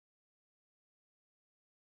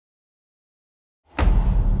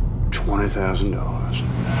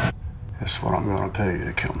$20,000. That's what I'm gonna pay you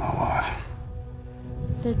to kill my wife.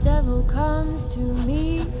 The devil comes to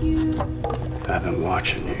meet you. I've been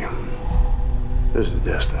watching you. This is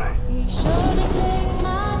destiny. Be sure to take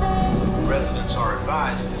my baby. Residents are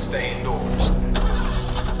advised to stay indoors.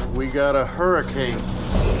 We got a hurricane.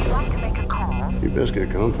 Would you like to make a call? You best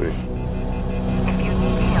get comfy. If you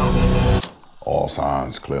need help. All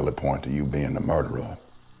signs clearly point to you being the murderer.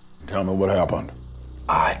 Tell me what happened.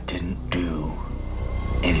 I didn't do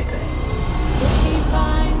anything. If he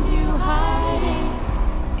finds you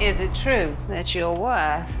hiding, Is it true that your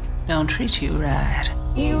wife don't treat you right?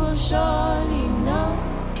 he will surely know.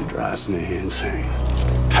 She drives me insane.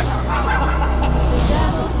 The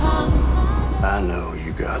devil comes my way. I know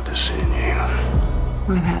you got this in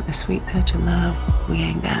you. Without the sweet touch of love, we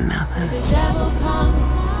ain't got nothing. The devil comes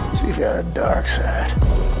my way. She's got a dark side.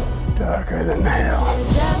 Darker than hell.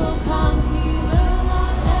 The devil comes, he will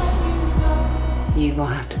not let you go. You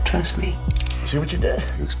gonna have to trust me. See what you did?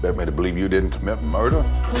 You expect me to believe you didn't commit murder?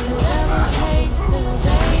 Whoever takes little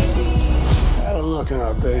baby, Have a look in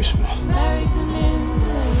our basement. buries them in the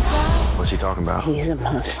ground. What's he talking about? He's a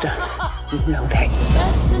monster. You know that.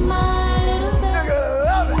 Best of my